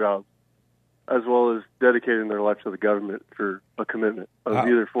multiple jobs, as well as dedicating their life to the government for a commitment of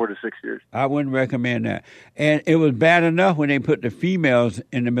either 4 to 6 years. I wouldn't recommend that. And it was bad enough when they put the females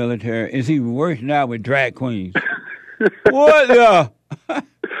in the military. It's even worse now with drag queens. What the?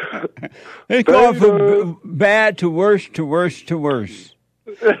 They go from bad to worse to worse to worse.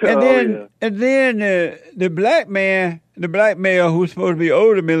 And then the black male who's supposed to be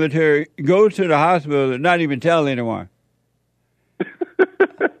over the military goes to the hospital and not even tell anyone.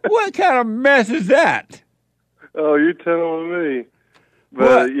 What kind of mess is that? Oh, you're telling me.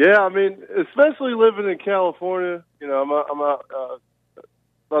 But I mean, especially living in California, you know, I'm out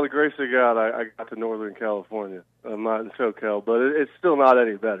by the grace of God, I got to Northern California. I'm not in SoCal, but it's still not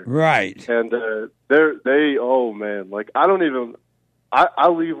any better. Right. And oh man, like I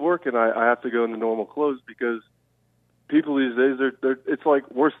leave work and I have to go into normal clothes because people these days, it's like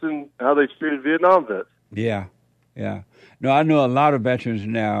worse than how they treated Vietnam vets. Yeah. No, I know a lot of veterans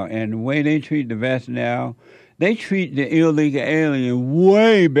now, and the way they treat the vets now, they treat the illegal alien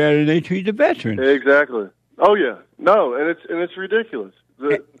way better than they treat the veterans. Exactly. Oh yeah. No, and it's ridiculous.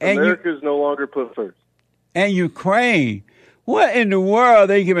 America is no longer put first. And Ukraine, what in the world are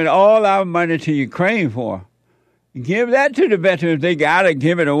they giving all our money to Ukraine for? Give that to the veterans. They gotta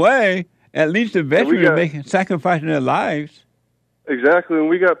give it away. At least the veterans are sacrificing their lives. Exactly, and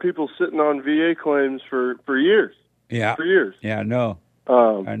we got people sitting on VA claims for years. Yeah. For years. Yeah, I know.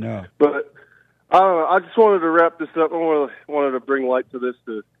 I know. But I don't know. I just wanted to wrap this up. I wanted to bring light to this.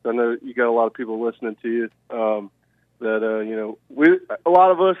 I know you got a lot of people listening to you. A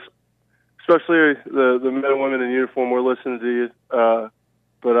lot of us, especially the men and women in uniform, we're listening to you.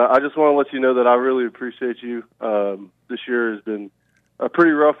 But I just want to let you know that I really appreciate you. This year has been a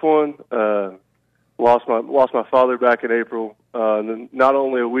pretty rough one. Lost my father back in April, and then not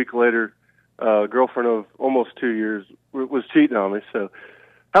only a week later, a girlfriend of almost 2 years was cheating on me. So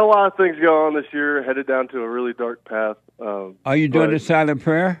had a lot of things go on this year. Headed down to a really dark path. Are you doing the silent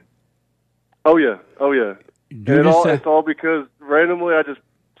prayer? Oh yeah. It's all because randomly I just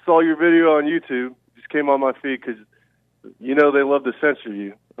saw your video on YouTube. Just came on my feed because they love to censor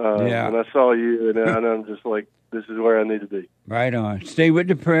you. And I saw you, and I'm just like, this is where I need to be. Right on. Stay with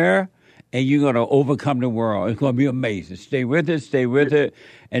the prayer, and you're going to overcome the world. It's going to be amazing. Stay with it,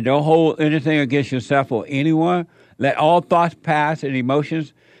 and don't hold anything against yourself or anyone. Let all thoughts pass and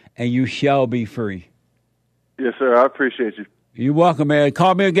emotions, and you shall be free. Yes, sir. I appreciate you. You're welcome, man.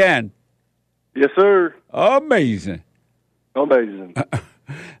 Call me again. Yes, sir. Amazing.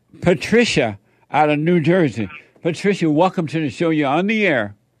 Patricia out of New Jersey. Patricia, welcome to the show. You're on the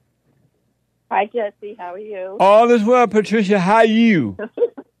air. Hi, Jesse. How are you? All is well, Patricia. How are you?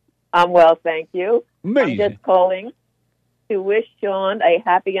 I'm well, thank you. Amazing. I'm just calling to wish Sean a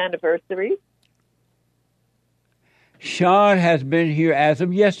happy anniversary. Sean has been here as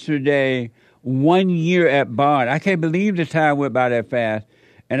of yesterday, 1 year at Bond. I can't believe the time went by that fast.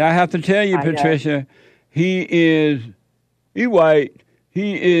 And I have to tell you, Patricia, he's white.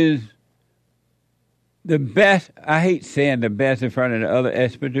 He is the best. I hate saying the best in front of the other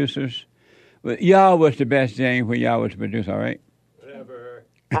ex-producers. But y'all was the best, James, when y'all was the producer, all right? Whatever.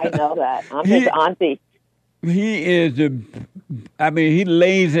 I know that. I'm his auntie. He is he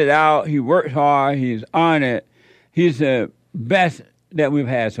lays it out. He works hard. He's on it. He's the best that we've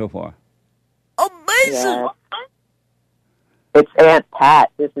had so far. Amazing! Yeah. It's Aunt Pat.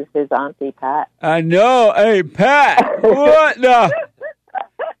 This is his auntie, Pat. I know. Hey, Pat. What the?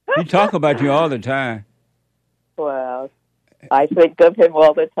 He talk about you all the time. Well, I think of him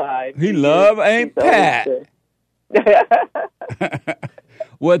all the time. He love Aunt Pat.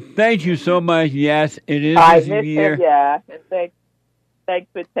 Well, thank you so much. Yes, it is I this miss year. him, yeah. And thanks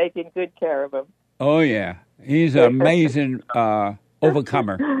for taking good care of him. Oh, yeah. He's an amazing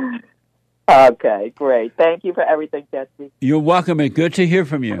overcomer. Okay, great. Thank you for everything, Jesse. You're welcome, and good to hear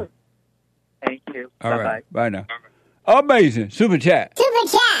from you. Thank you. All Bye-bye. right. Bye now. Amazing. Super chat. Super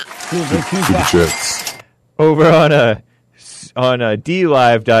Chats. Over on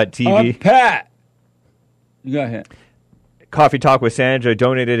DLive.tv. Pat. Go ahead. Coffee Talk with Sandra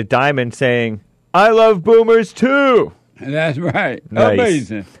donated a diamond saying, I love boomers too. That's right. Nice.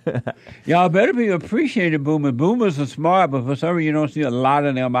 Amazing. Y'all better be appreciating boomers. Boomers are smart, but for some reason you don't see a lot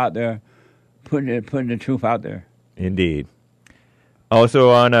of them out there putting the truth out there. Indeed. Also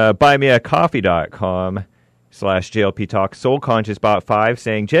on buymeacoffee.com/JLP Talk, Soul Conscious Bot 5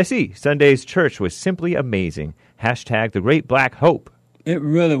 saying, Jesse, Sunday's church was simply amazing. # the Great Black Hope. It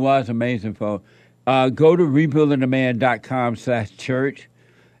really was amazing, folks. Go to rebuildingtheman.com/church.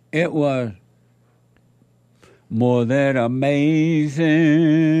 It was more than amazing,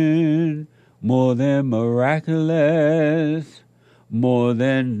 more than miraculous, more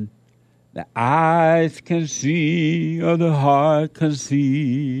than the eyes can see or the heart can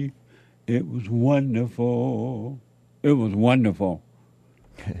see. It was wonderful. It was wonderful.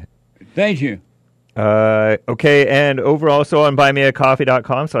 Thank you. Okay, and over also on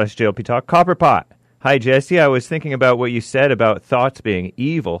buymeacoffee.com/JLP Talk, Copperpot. Hi, Jesse. I was thinking about what you said about thoughts being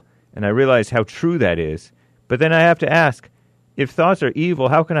evil, and I realized how true that is. But then I have to ask, if thoughts are evil,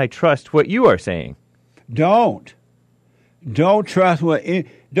 how can I trust what you are saying? Don't trust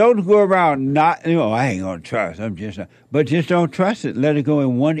don't go around I ain't going to trust. But just don't trust it. Let it go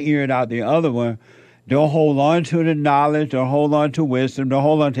in one ear and out the other one. Don't hold on to the knowledge. Don't hold on to wisdom. Don't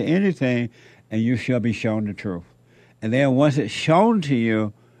hold on to anything, and you shall be shown the truth. And then once it's shown to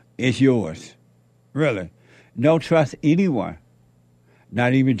you, it's yours. Really. Don't trust anyone.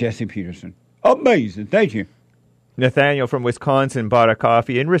 Not even Jesse Peterson. Amazing. Thank you. Nathaniel from Wisconsin bought a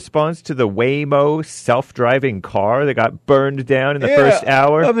coffee in response to the Waymo self-driving car that got burned down in the first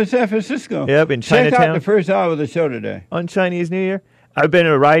hour. Up in San Francisco. Yep, in Check Chinatown. out the first hour of the show today. On Chinese New Year. I've been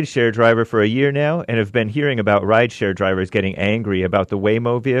a rideshare driver for a year now and have been hearing about rideshare drivers getting angry about the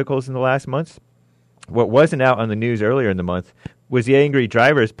Waymo vehicles in the last months. What wasn't out on the news earlier in the month was the angry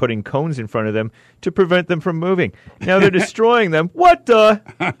drivers putting cones in front of them to prevent them from moving. Now they're destroying them. What the?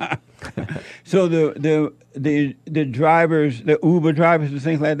 So the drivers, the Uber drivers and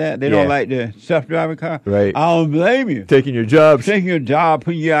things like that, they don't like the self-driving car? Right. I don't blame you. Taking your jobs. Taking your job,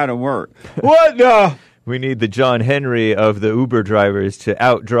 putting you out of work. What the? We need the John Henry of the Uber drivers to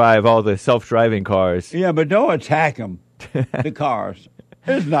outdrive all the self-driving cars. Yeah, but don't attack them, the cars.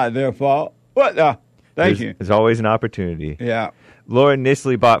 It's not their fault. What the? Thank you. There's always an opportunity. Yeah. Lauren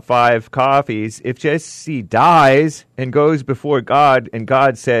Nisley bought 5 coffees. If Jesse dies and goes before God, and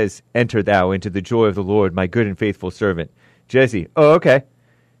God says, "Enter thou into the joy of the Lord, my good and faithful servant." Jesse, oh, okay.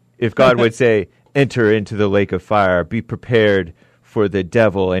 If God would say, "Enter into the lake of fire, be prepared for the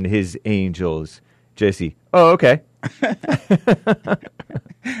devil and his angels." Jesse, oh, okay.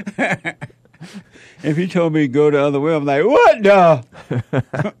 If he told me to go the other way, I'm like, what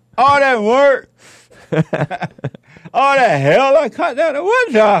the? All that work? All that hell I cut down?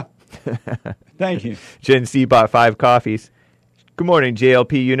 What the? Thank you. Gen C bought 5 coffees. Good morning,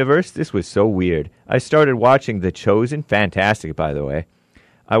 JLP Universe. This was so weird. I started watching The Chosen. Fantastic, by the way.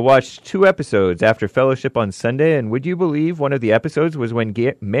 I watched 2 episodes after fellowship on Sunday, and would you believe one of the episodes was when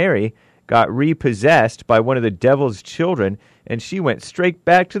Mary got repossessed by one of the devil's children, and she went straight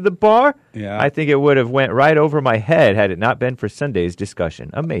back to the bar? Yeah. I think it would have went right over my head had it not been for Sunday's discussion.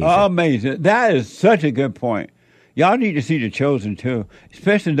 Amazing. Amazing. That is such a good point. Y'all need to see The Chosen, too,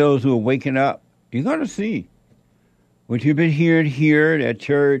 especially those who are waking up. You're going to see. What you've been hearing here at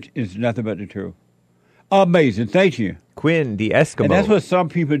church is nothing but the truth. Amazing. Thank you. Quinn, the Eskimo. And that's what some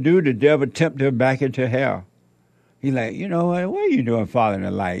people do. The devil tempt them back into hell. He's like, you know what? What are you doing following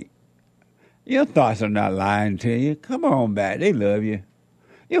the light? Your thoughts are not lying to you. Come on back. They love you.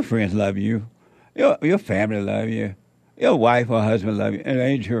 Your friends love you. Your family love you. Your wife or husband love you. And it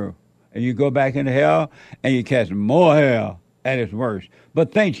ain't true. And you go back into hell, and you catch more hell at its worst.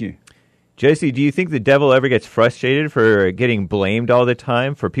 But thank you. Jesse, do you think the devil ever gets frustrated for getting blamed all the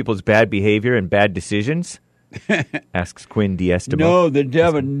time for people's bad behavior and bad decisions? Asks Quinn D'Estimo. No, the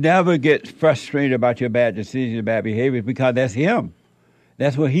devil never gets frustrated about your bad decisions and bad behavior because that's him.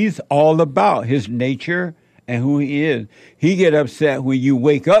 That's what he's all about, his nature and who he is. He get upset when you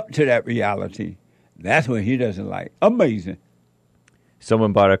wake up to that reality. That's what he doesn't like. Amazing.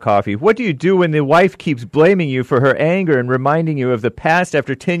 Someone bought a coffee. What do you do when the wife keeps blaming you for her anger and reminding you of the past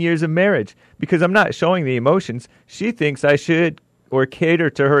after 10 years of marriage? Because I'm not showing the emotions. She thinks I should, or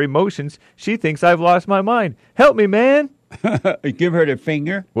cater to her emotions. She thinks I've lost my mind. Help me, man. Give her the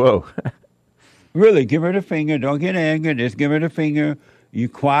finger. Whoa. Really, give her the finger. Don't get angry. Just give her the finger. You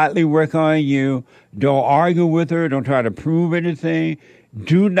quietly work on you. Don't argue with her. Don't try to prove anything.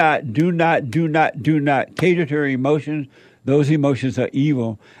 Do not cater to her emotions. Those emotions are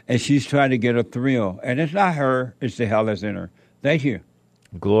evil, and she's trying to get a thrill. And it's not her, it's the hell that's in her. Thank you.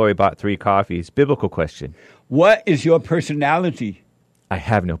 Glory bought 3 coffees. Biblical question. What is your personality? I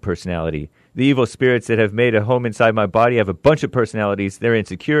have no personality. The evil spirits that have made a home inside my body have a bunch of personalities. They're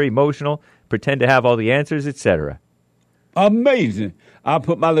insecure, emotional, pretend to have all the answers, etc. Amazing. I'll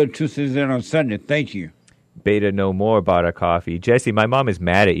put my little 2 cents in on Sunday. Thank you. Beta No More bought a coffee. Jesse, my mom is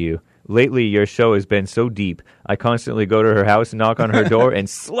mad at you. Lately, your show has been so deep. I constantly go to her house and knock on her door and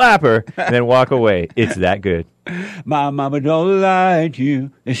slap her and then walk away. It's that good. My mama don't like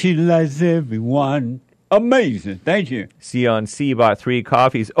you, and she likes everyone. Amazing. Thank you. Sion C bought 3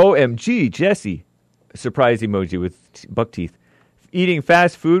 coffees. OMG, Jesse. Surprise emoji with buck teeth. Eating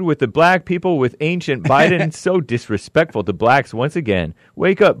fast food with the black people with ancient Biden. So disrespectful to blacks once again.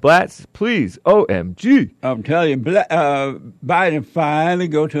 Wake up, blacks, please. OMG. I'm telling you, Biden finally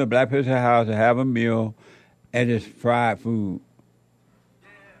go to a black person's house to have a meal and it's fried food.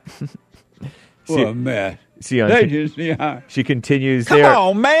 What a mess. She continues. Come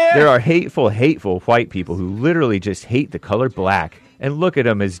on, man. There are hateful white people who literally just hate the color black and look at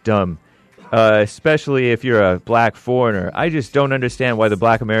them as dumb. Especially if you're a black foreigner. I just don't understand why the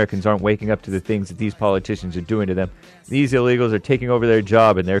black Americans aren't waking up to the things that these politicians are doing to them. These illegals are taking over their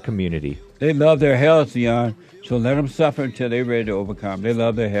job and their community. They love their hell, Sion, so let them suffer until they're ready to overcome. They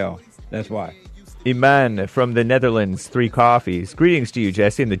love their hell. That's why. Iman from the Netherlands, 3 coffees. Greetings to you,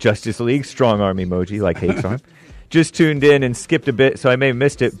 Jesse, and the Justice League. Strong arm emoji, like Hake's arm. Just tuned in and skipped a bit, so I may have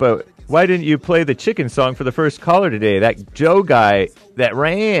missed it, but Why didn't you play the chicken song for the first caller today? That Joe guy that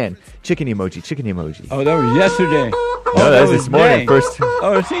ran. Chicken emoji, chicken emoji. Oh, that was yesterday. No, that was this morning. First.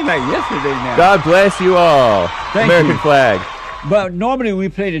 Oh, it seems like yesterday now. God bless you all. Thank American you. flag. But normally we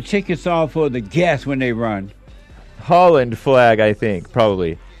play the chicken song for the guests when they run. Holland flag, I think,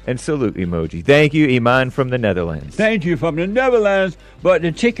 probably. And salute emoji. Thank you, Iman from the Netherlands. Thank you from the Netherlands. But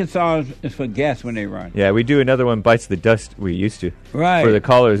the chicken song is for guests when they run. Yeah, we do another one, Bites the Dust, we used to. Right. For the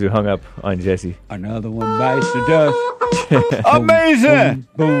callers who hung up on Jesse. Another one bites the dust. Amazing.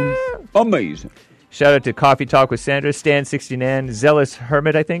 Boom, boom. Amazing. Shout out to Coffee Talk with Sandra, Stan69, Zealous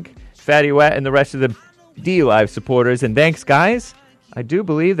Hermit, I think, Fatty Wet, and the rest of the D-Live supporters. And thanks, guys. I do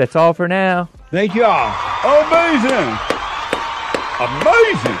believe that's all for now. Thank y'all. Amazing.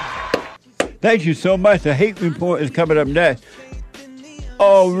 Amazing. Thank you so much. The hate report is coming up next.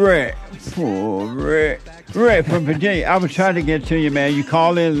 Oh, Rick. Poor Rick. Rick from Virginia. I was trying to get to you, man. You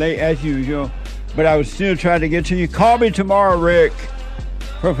called in late as usual, but I was still trying to get to you. Call me tomorrow, Rick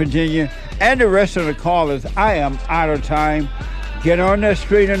from Virginia. And the rest of the callers. I am out of time. Get on that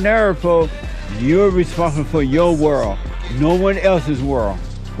straight and narrow, folks. You're responsible for your world. No one else's world,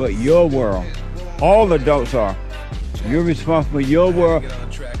 but your world. All adults are. You're responsible for your world.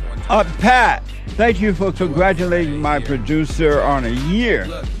 Pat, thank you for congratulating my producer on a year,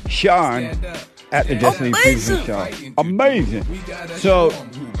 Sean, at the Destiny Pizza Show. Amazing. So,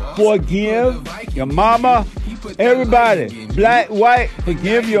 forgive your mama, everybody, black, white,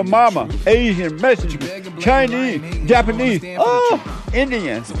 forgive your mama, Asian, Mexican, Chinese, Japanese,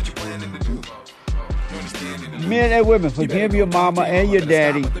 Indian. Men and women, forgive your mama and your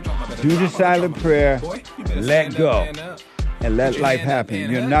daddy. Do the silent prayer. Let go. And let life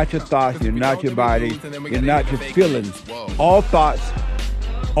happen. You're not your thoughts. You're not your body. You're not your feelings. All thoughts,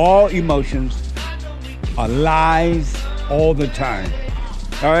 all emotions are lies all the time.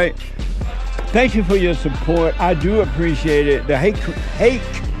 All right? Thank you for your support. I do appreciate it. The hate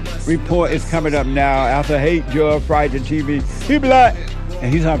report is coming up now. After Hate Joe Friday TV, he black,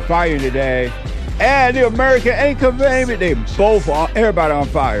 and he's on fire today. And the American Anchor baby, they both on, everybody on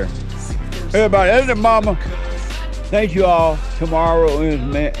fire. Everybody, and the mama. Thank you all. Tomorrow is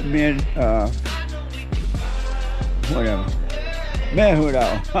manhood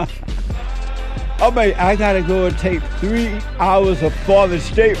hour. Oh, man, I gotta go and take 3 hours of Father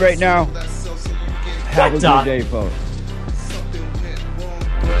State right now. Have a good day, folks.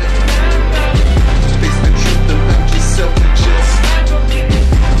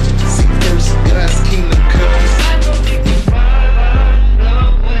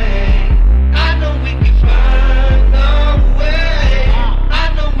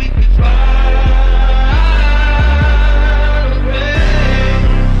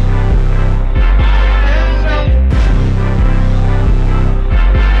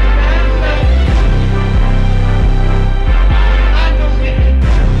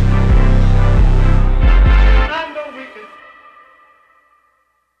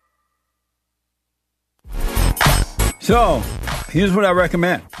 So, here's what I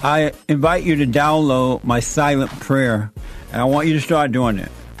recommend. I invite you to download my silent prayer, and I want you to start doing it.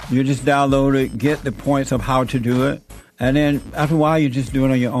 You just download it, get the points of how to do it, and then after a while, you just do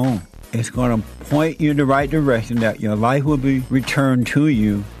it on your own. It's going to point you in the right direction that your life will be returned to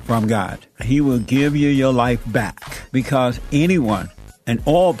you from God. He will give you your life back, because anyone and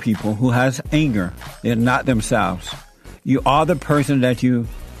all people who has anger, they're not themselves. You are the person that you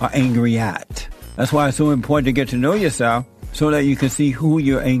are angry at. That's why it's so important to get to know yourself so that you can see who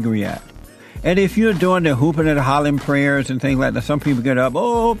you're angry at. And if you're doing the hooping and hollering prayers and things like that, some people get up,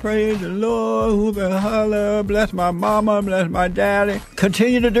 oh, praise the Lord, hoop and holler, bless my mama, bless my daddy.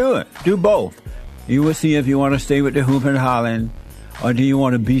 Continue to do it. Do both. You will see if you want to stay with the hooping and hollering or do you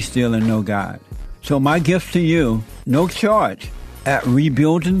want to be still and know God. So my gift to you, no charge, at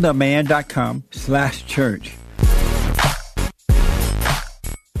rebuildingtheman.com/church.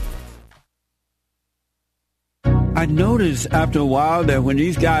 I noticed after a while that when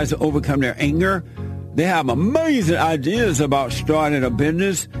these guys overcome their anger, they have amazing ideas about starting a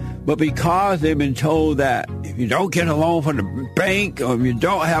business, but because they've been told that if you don't get a loan from the bank, or if you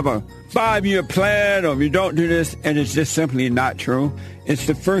don't have a 5-year plan, or if you don't do this, and it's just simply not true, it's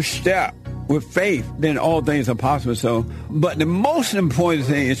the first step. With faith, then all things are possible. So, but the most important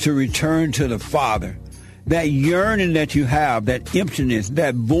thing is to return to the Father. That yearning that you have, that emptiness,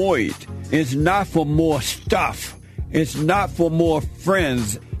 that void, is not for more stuff. It's not for more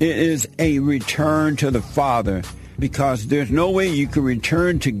friends. It is a return to the Father, because there's no way you can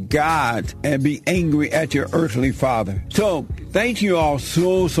return to God and be angry at your earthly father. So thank you all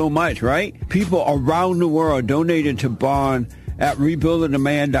so much, right? People around the world donated to Bond, at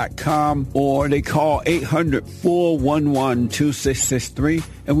rebuildingtheman.com, or they call 800-411-2663,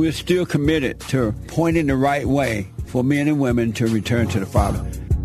 and we're still committed to pointing the right way for men and women to return to the Father.